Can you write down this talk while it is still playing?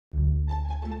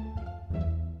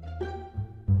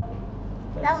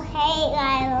So hey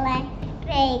guys, let's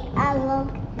take a look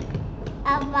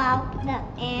about the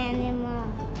animal.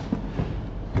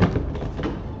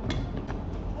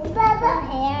 So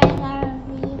here is our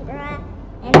zebra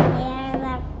and here is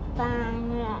our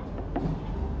panda.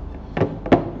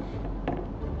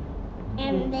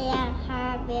 And they are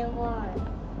herbivores.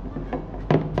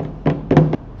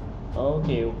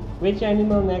 Okay, which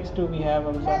animal next do we have,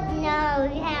 Hamza? No,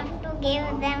 we have to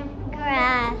give them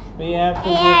grass. We have to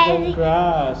give them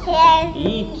grass.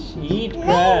 Eat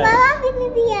grass.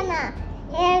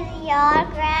 Here's your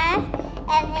grass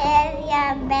and here's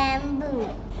your bamboo.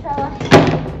 So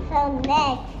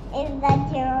next is the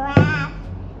giraffe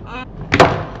and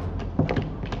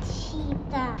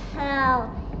cheetah. So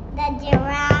the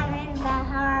giraffe is the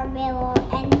herbivore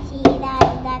and cheetah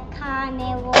is the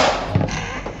carnivore.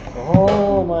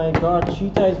 Oh my God,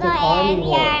 cheetah is the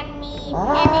carnivore. Here's your meat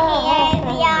and here's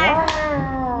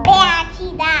your bear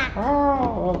cheetah.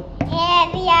 Oh.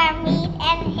 Here's your meat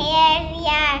and here's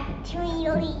your tree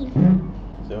leaf.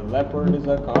 The leopard is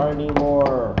a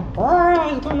carnivore.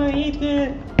 Oh, it's gonna eat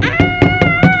it.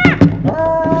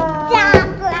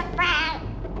 Stop,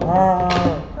 leopard.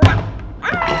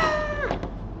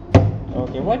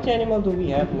 Okay, what animal do we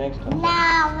have next?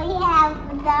 Now we have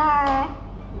the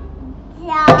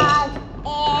dog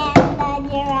and the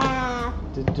giraffe.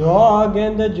 The dog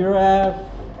and the giraffe.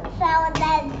 So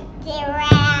the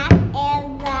giraffe is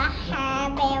the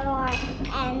herbivore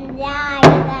and dog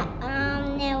is the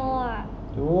omnivore.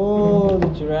 Oh, the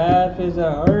giraffe is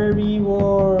a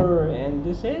herbivore. And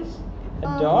this is a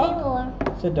dog?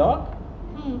 Omnivore. It's a dog?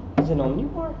 It's an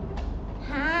omnivore?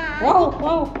 हाँ Wow.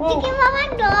 लेकिन बाबा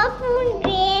dog food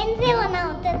grain से बना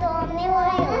होता है तो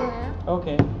omnivore ही होगा.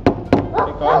 Okay.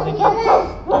 Because it is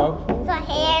dog food. So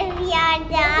here's your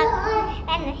dog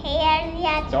and here's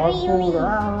your Dog tree food. leaf.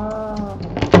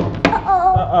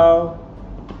 Uh-oh.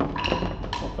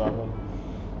 No problem.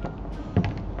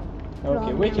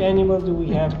 Okay, which animal do we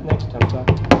have next, Hamza?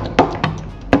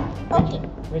 Okay.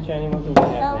 Which animal do we So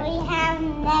have we next? have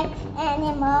next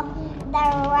animal, the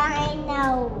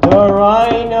rhino. The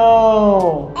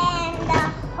rhino. And the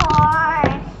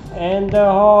horse. And the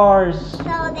horse.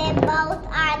 So they both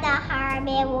are the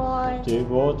herbivores. They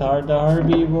both are the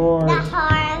herbivores. The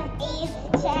horse eats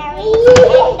cherry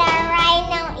and the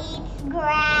rhino eats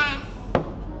grass.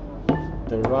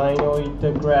 The rhino eats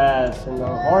the grass and the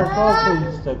horse also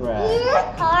eats the grass.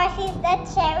 Horse is the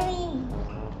cherry.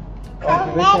 So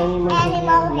Okay, which next animal do we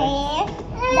animal have next? is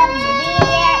the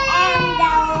bear and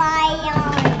the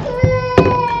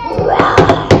lion.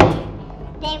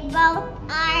 They both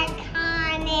are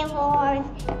carnivores.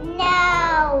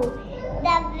 No,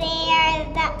 the bear is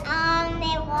the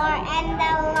omnivore and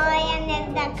the lion is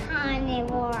the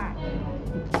carnivore.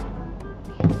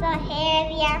 So here's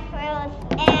your fruits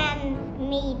and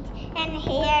meat, and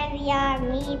here's your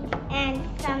meat and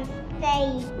some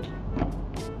steak.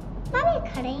 Mommy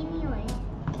खड़े ही नहीं हुए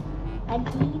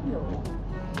अजीब लोग.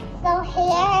 So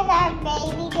here's our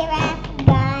baby giraffe,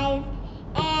 guys,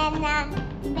 and a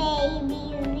baby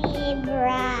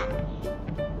zebra.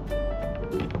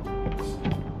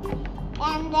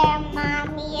 And their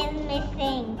mommy is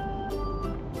missing.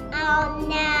 Oh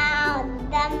no,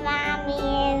 the mommy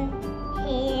is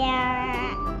here.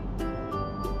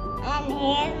 And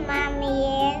his mommy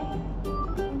is,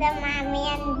 the mommy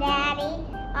and daddy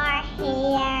are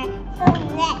here. So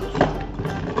next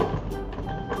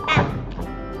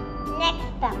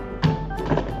up,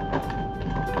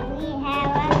 we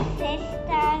have a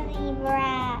sister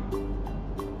zebra.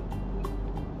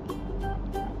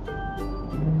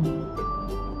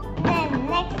 Then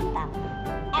next up,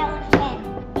 elephant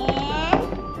and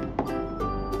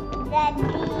the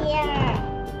deer.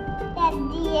 The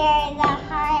deer is a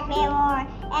herbivore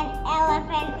and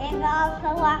elephant is also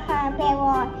a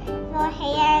herbivore. So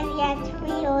here's your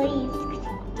tree leaves.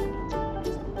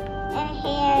 And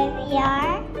here's your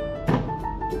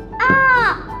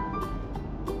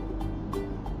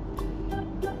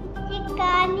ये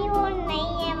carnivore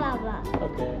नहीं है बाबा.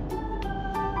 Okay.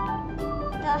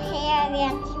 So here's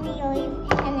your tree leaves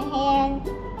and here's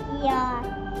your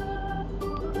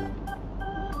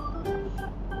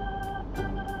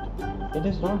It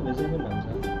is not visible,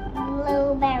 Hamza.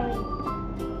 blueberry.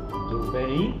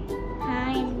 Blueberry? हाँ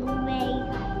ये blueberry.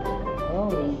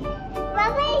 Oh,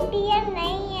 बाबा ये deer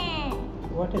नहीं है.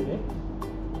 what is it?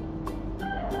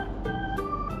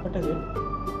 What is it?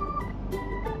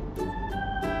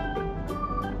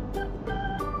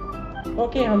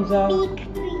 Okay, Hamza. Beak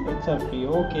भी. It's a tree.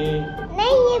 Okay.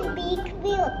 नहीं ये beak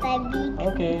भी होता है beak.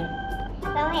 Okay.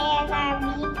 So here's our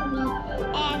beak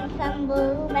and some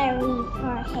blueberries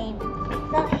for him.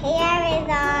 So here is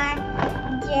our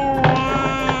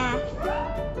giraffe.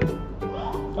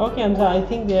 Okay, Hamza, I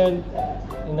think there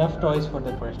are enough toys for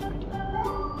the first video.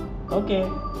 Okay.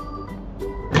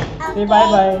 Say Okay.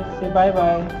 bye-bye. Say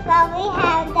bye-bye. So we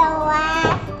have the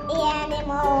last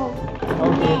animal.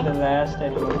 Okay, the last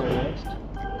animals are next.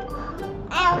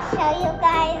 I'll show you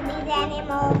guys these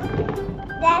animals.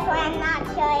 That's why I'm not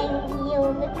showing you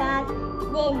because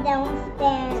they don't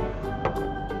stand.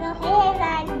 So here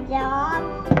are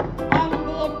dogs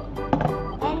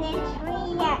and the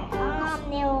three are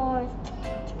omnivores.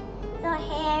 So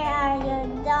here are your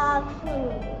dog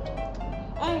food.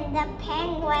 And the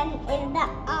penguin is the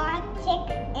Arctic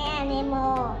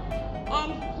animal.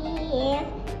 And he is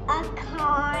a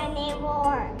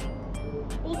carnivore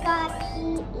because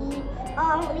he eats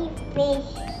only fish.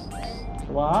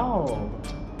 Wow.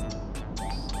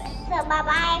 So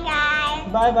bye-bye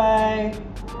guys. Bye-bye.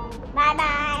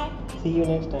 Bye-bye. See you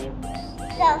next time.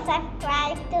 So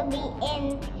subscribe to be in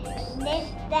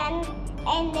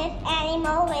this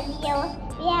animal videos.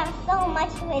 We have so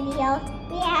much videos.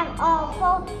 We have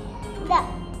also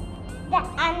the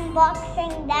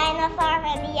unboxing dinosaur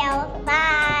videos.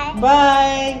 Bye.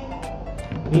 Bye.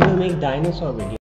 We will make dinosaur videos.